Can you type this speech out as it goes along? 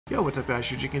Yo, what's up guys,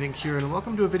 Shujinkydink here, and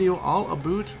welcome to a video all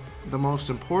about the most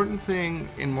important thing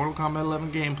in Mortal Kombat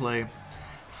 11 gameplay,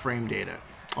 frame data.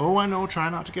 Oh, I know, try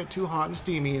not to get too hot and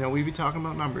steamy, you know, we be talking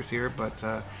about numbers here, but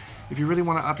if you really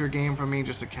want to up your game from being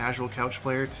just a casual couch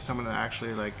player to someone that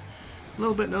actually, like, a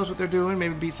little bit knows what they're doing,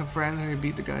 maybe beat some friends, maybe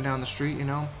beat the guy down the street, you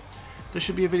know, this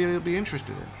should be a video you'll be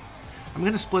interested in. I'm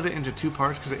going to split it into two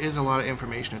parts because it is a lot of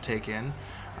information to take in.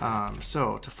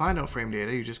 So, to find out frame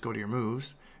data, you just go to your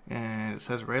moves, and it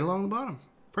says right along the bottom,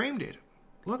 frame data.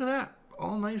 Look at that,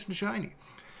 all nice and shiny.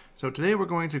 So today we're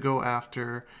going to go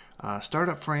after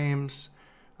startup frames,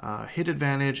 hit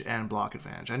advantage, and block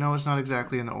advantage. I know it's not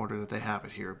exactly in the order that they have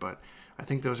it here, but I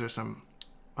think those are some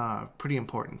pretty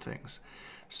important things.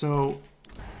 So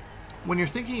when you're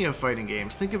thinking of fighting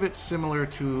games, think of it similar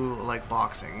to like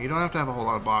boxing. You don't have to have a whole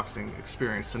lot of boxing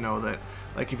experience to know that,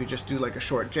 like, if you just do like a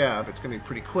short jab, it's going to be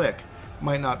pretty quick.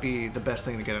 Might not be the best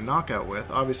thing to get a knockout with.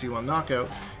 Obviously, you want a knockout,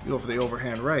 you go for the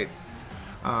overhand right.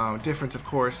 Difference, of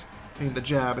course, the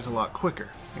jab is a lot quicker.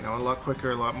 You know, a lot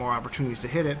quicker, a lot more opportunities to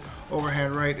hit it.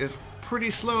 Overhand right is pretty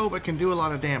slow, but can do a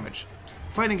lot of damage.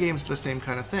 Fighting games are the same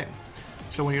kind of thing.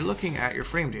 So when you're looking at your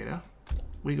frame data,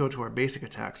 we go to our basic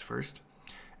attacks first,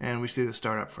 and we see the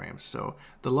startup frames. So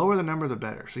the lower the number, the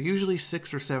better. So usually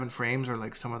 6 or 7 frames are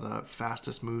like some of the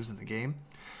fastest moves in the game.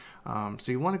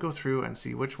 So you want to go through and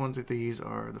see which ones of these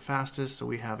are the fastest. So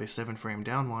we have a 7-frame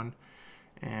down one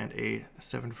and a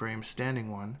 7-frame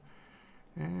standing one.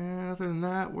 And other than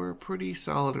that, we're pretty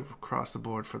solid across the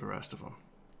board for the rest of them.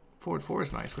 Forward 4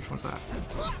 is nice. Which one's that?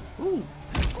 Ooh,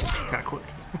 kind of quick.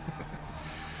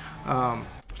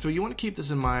 So you want to keep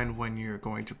this in mind when you're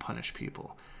going to punish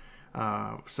people.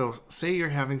 So say you're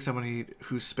having somebody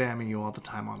who's spamming you all the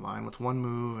time online with one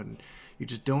move and you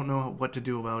just don't know what to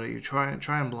do about it. You try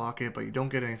and block it, but you don't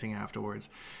get anything afterwards.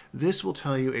 This will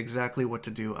tell you exactly what to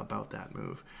do about that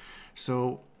move.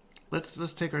 So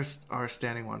let's take our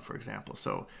standing one, for example.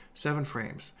 So 7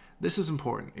 frames. This is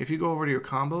important. If you go over to your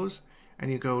combos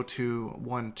and you go to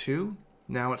 1, 2,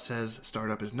 now it says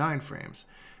startup is 9 frames.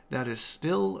 That is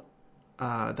still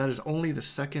that is only the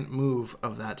second move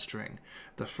of that string.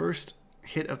 The first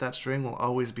hit of that string will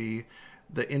always be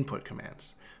the input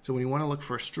commands. So when you want to look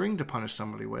for a string to punish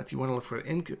somebody with, you want to look for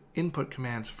input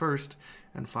commands first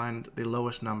and find the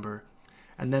lowest number,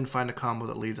 and then find a combo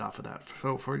that leads off of that.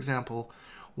 So for example,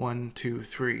 1, 2,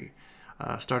 3.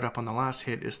 Startup on the last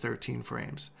hit is 13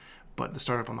 frames, but the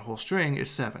startup on the whole string is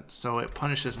 7. So it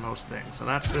punishes most things. So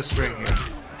that's this string here.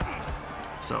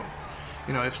 So,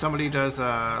 you know, if somebody does,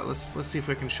 let's see if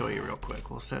we can show you real quick.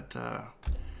 We'll set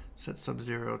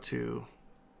Sub-Zero to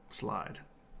slide.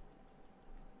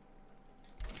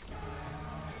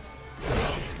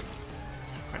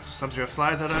 Alright, so Sub-Zero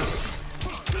slides at us.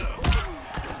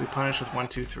 We punish with 1,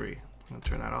 2, 3. I'm gonna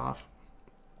turn that off.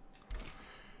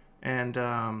 And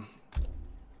the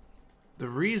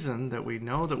reason that we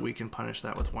know that we can punish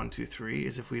that with 1, 2, 3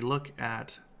 is if we look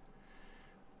at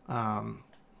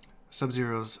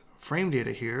Sub-Zero's frame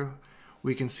data here,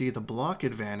 we can see the block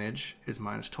advantage is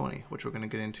 -20, which we're going to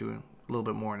get into a little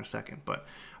bit more in a second, but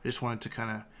I just wanted to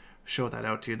kind of show that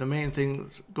out to you. The main thing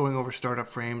going over startup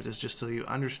frames is just so you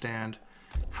understand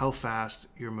how fast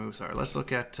your moves are. Let's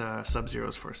look at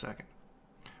Sub-Zero's for a second.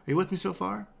 Are you with me so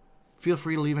far? Feel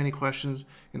free to leave any questions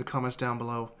in the comments down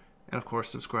below, and of course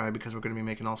subscribe because we're going to be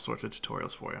making all sorts of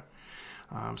tutorials for you.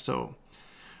 So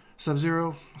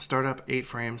Sub-Zero, startup 8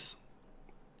 frames.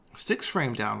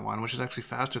 6-frame down one, which is actually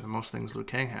faster than most things Liu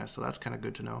Kang has, so that's kind of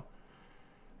good to know.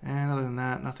 And other than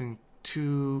that, nothing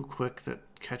too quick that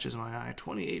catches my eye.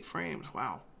 28 frames,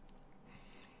 wow.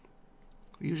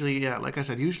 Usually, yeah, like I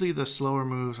said, usually the slower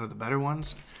moves are the better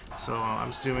ones. So I'm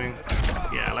assuming,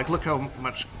 yeah, like look how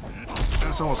much,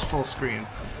 that's almost full screen.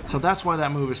 So that's why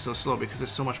that move is so slow, because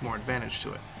there's so much more advantage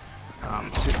to it,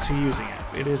 to using it.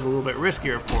 It is a little bit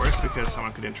riskier, of course, because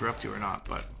someone could interrupt you or not,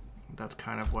 but that's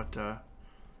kind of what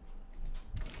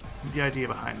the idea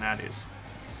behind that is.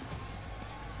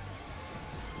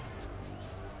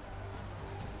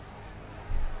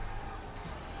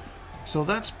 So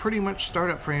that's pretty much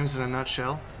startup frames in a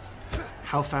nutshell.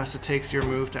 How fast it takes your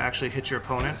move to actually hit your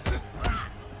opponent.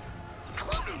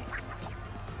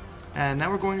 And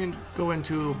now we're going to go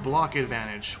into block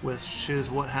advantage, which is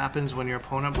what happens when your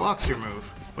opponent blocks your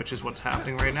move, which is what's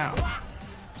happening right now.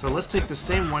 So let's take the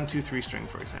same 1, 2, 3 string,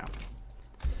 for example.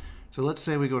 So let's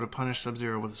say we go to punish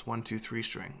Sub-Zero with this 1, 2, 3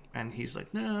 string, and he's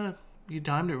like, nah, you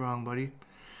timed it wrong, buddy.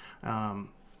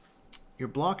 Your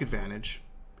block advantage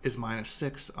is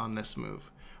 -6 on this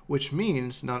move, which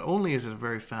means not only is it a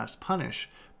very fast punish,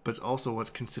 but it's also what's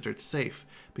considered safe,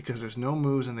 because there's no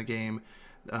moves in the game,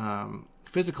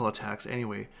 physical attacks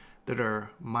anyway, that are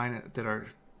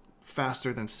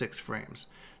faster than 6 frames.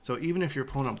 So even if your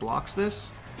opponent blocks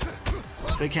this,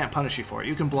 they can't punish you for it.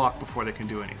 You can block before they can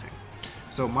do anything.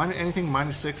 So anything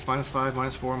 -6, -5,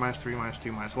 -4, -3,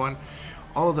 -2, -1,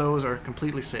 all of those are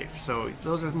completely safe. So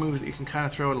those are the moves that you can kind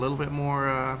of throw a little bit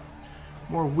more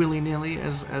more willy-nilly,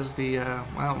 as the I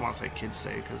don't want to say kids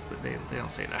say, because they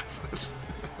don't say that, but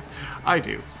I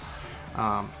do.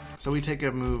 So we take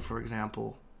a move, for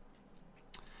example.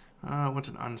 What's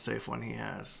an unsafe one he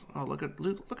has? Oh, look at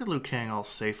Liu Kang, all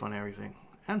safe on everything,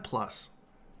 and plus.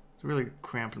 It's really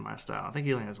cramping my style. I think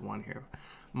he only has one here,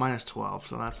 -12.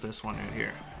 So that's this one right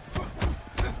here.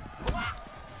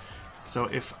 So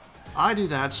if I do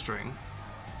that string,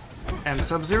 and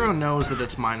Sub-Zero knows that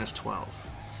it's -12,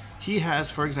 he has,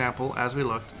 for example, as we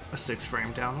looked, a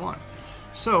 6-frame down 1.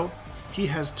 So he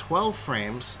has 12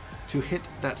 frames to hit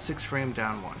that 6-frame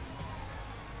down 1.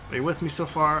 Are you with me so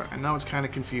far? I know it's kind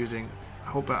of confusing. I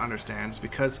hope that understands,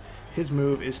 because his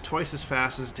move is twice as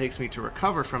fast as it takes me to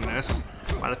recover from this.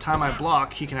 By the time I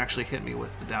block, he can actually hit me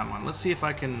with the down 1. Let's see if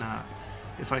I can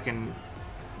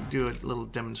do a little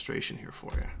demonstration here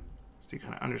for you, so you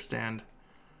kind of understand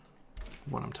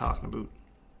what I'm talking about.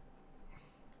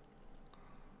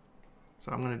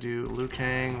 So I'm going to do Liu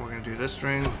Kang. We're going to do this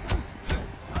string.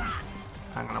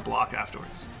 I'm going to block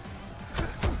afterwards.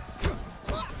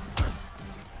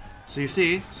 So you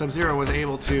see, Sub-Zero was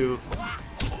able to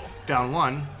down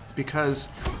 1 because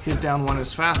his down 1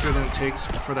 is faster than it takes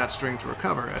for that string to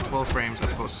recover at 12 frames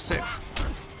as opposed to 6.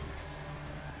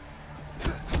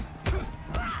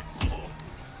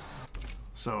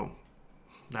 So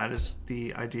that is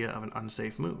the idea of an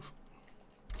unsafe move.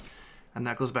 And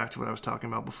that goes back to what I was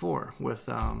talking about before with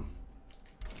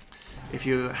if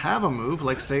you have a move,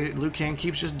 like say Liu Kang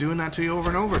keeps just doing that to you over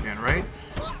and over again, right?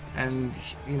 And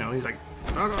you know, he's like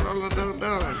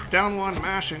down 1,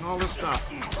 mashing, all this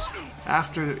stuff.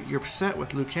 After you're set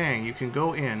with Liu Kang, you can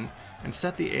go in and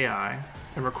set the AI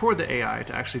and record the AI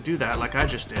to actually do that, like I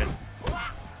just did,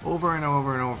 over and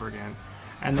over and over again.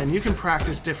 And then you can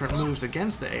practice different moves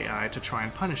against the AI to try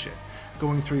and punish it,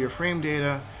 going through your frame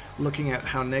data, looking at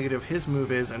how negative his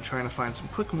move is, and trying to find some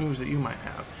quick moves that you might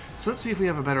have. So let's see if we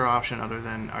have a better option other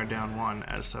than our down 1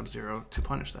 as Sub-Zero to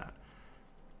punish that.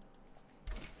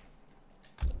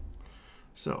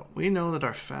 So we know that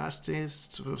our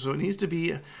fastest, so it needs to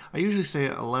be, I usually say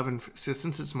 11,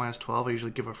 since it's -12, I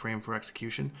usually give a frame for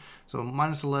execution. So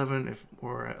 -11,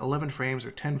 or 11 frames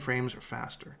or 10 frames or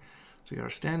faster. So we got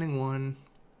our standing 1,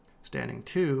 standing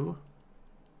 2,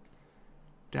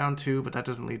 down 2, but that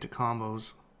doesn't lead to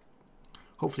combos.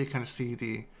 Hopefully you kind of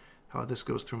see how this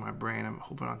goes through my brain. I'm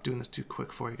hoping I'm not doing this too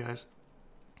quick for you guys.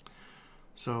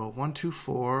 So 1, 2,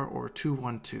 4 or 2,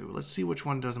 1, 2. Let's see which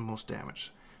one does the most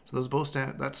damage. So those both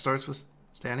that starts with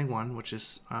standing 1, which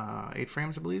is 8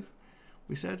 frames, I believe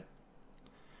we said.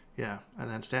 Yeah, and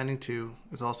then standing 2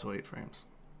 is also 8 frames.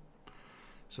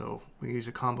 So we use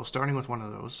a combo starting with one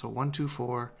of those. So 1, 2,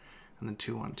 4, and then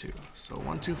 2, 1, 2. So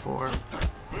 1, 2, 4.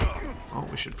 Oh,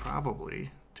 we should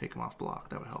probably take him off block.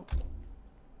 That would help.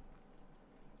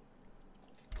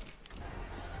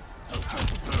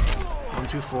 1,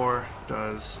 2, 4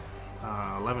 does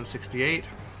 1168.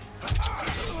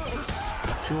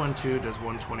 2, 1, 2 does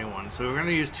 121. So we're going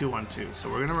to use 2, 1, 2. So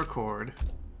we're going to record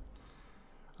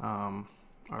our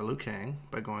Liu Kang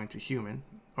by going to human,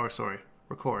 or sorry,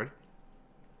 record.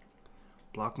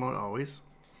 Block mode always.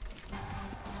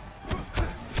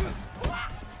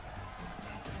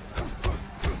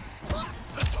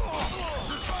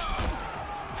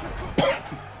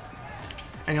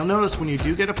 And you'll notice when you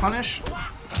do get a punish,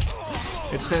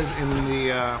 it says in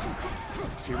the,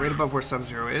 see right above where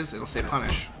Sub-Zero is, it'll say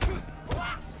punish.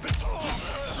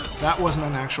 That wasn't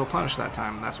an actual punish that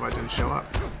time, that's why it didn't show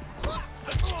up.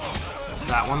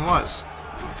 That one was.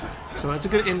 So that's a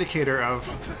good indicator of,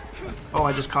 oh,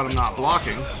 I just caught him not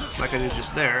blocking, like I did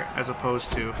just there, as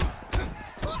opposed to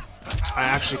I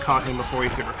actually caught him before he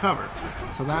could recover.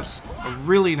 So that's a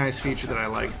really nice feature that I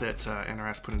like that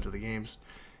NRS put into the games.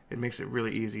 It makes it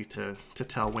really easy to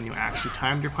tell when you actually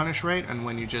timed your punish right and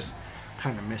when you just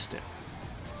kind of missed it.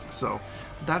 So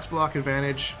that's block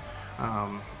advantage.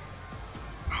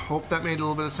 Hope that made a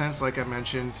little bit of sense. Like I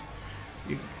mentioned,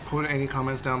 you put any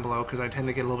comments down below because I tend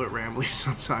to get a little bit rambly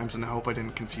sometimes, and I hope I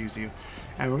didn't confuse you.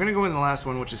 And we're going to go into the last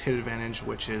one, which is hit advantage,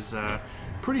 which is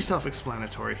pretty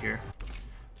self-explanatory here.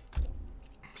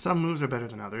 Some moves are better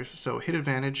than others. So hit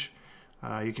advantage,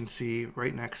 you can see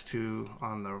right next to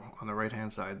on the right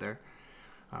hand side there.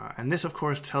 And this, of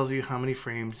course, tells you how many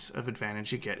frames of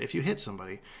advantage you get if you hit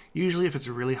somebody. Usually if it's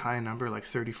a really high number, like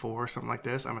 34 or something like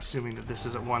this, I'm assuming that this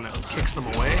is one that kicks them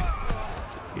away.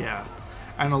 Yeah.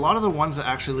 And a lot of the ones that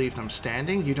actually leave them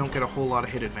standing, you don't get a whole lot of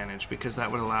hit advantage because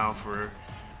that would allow for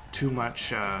too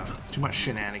much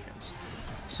shenanigans.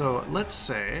 So let's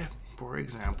say, for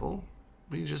example,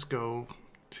 we just go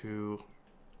to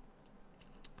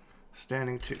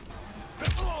standing 2.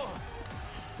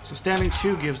 So standing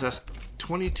 2 gives us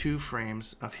 22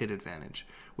 frames of hit advantage,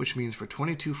 which means for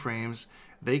 22 frames,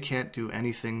 they can't do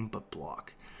anything but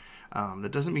block.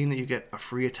 That doesn't mean that you get a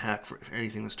free attack for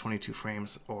anything that's 22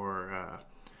 frames or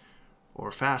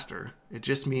faster. It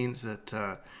just means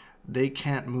that they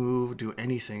can't move, do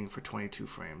anything for 22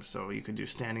 frames. So you could do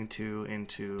standing 2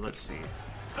 into, let's see,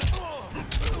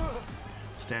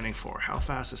 standing 4. How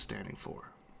fast is standing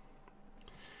 4?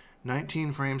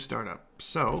 19 frame startup.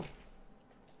 So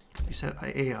you set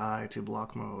AI to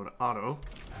block mode auto.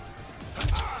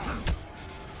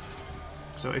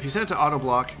 So if you set it to auto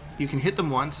block, you can hit them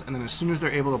once, and then as soon as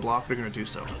they're able to block, they're going to do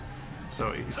so.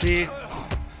 So you see,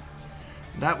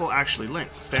 that will actually link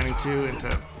standing 2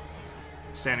 into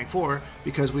standing 4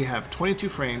 because we have 22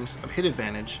 frames of hit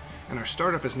advantage and our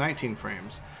startup is 19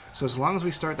 frames. So as long as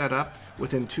we start that up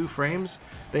within 2 frames,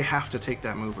 they have to take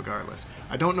that move regardless.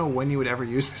 I don't know when you would ever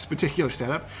use this particular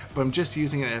setup, but I'm just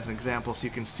using it as an example so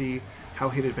you can see how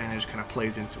hit advantage kind of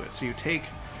plays into it. So you take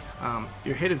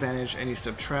your hit advantage and you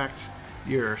subtract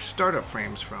your startup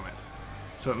frames from it.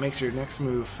 So it makes your next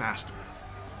move faster.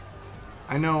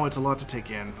 I know it's a lot to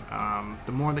take in.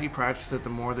 The more that you practice it, the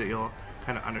more that you'll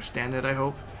kind of understand it, I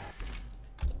hope.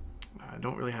 I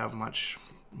don't really have much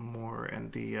more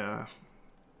in the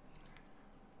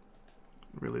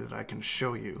really that I can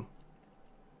show you.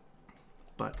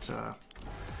 But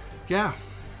yeah,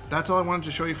 that's all I wanted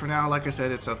to show you for now. Like I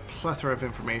said, it's a plethora of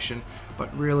information,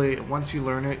 but really once you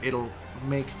learn it, it'll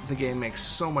make the game make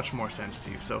so much more sense to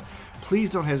you. So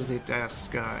please don't hesitate to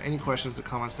ask any questions or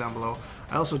comments down below.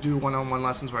 I also do one-on-one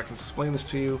lessons where I can explain this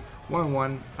to you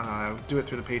one-on-one. Do it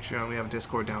through the Patreon. We have a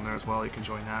Discord down there as well. You can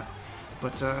join that.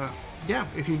 But yeah,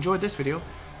 if you enjoyed this video,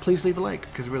 please leave a like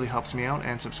because it really helps me out,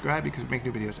 and subscribe because we make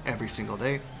new videos every single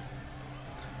day.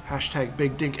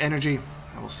 #BigDinkEnergy.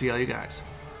 I will see all you guys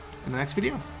in the next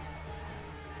video.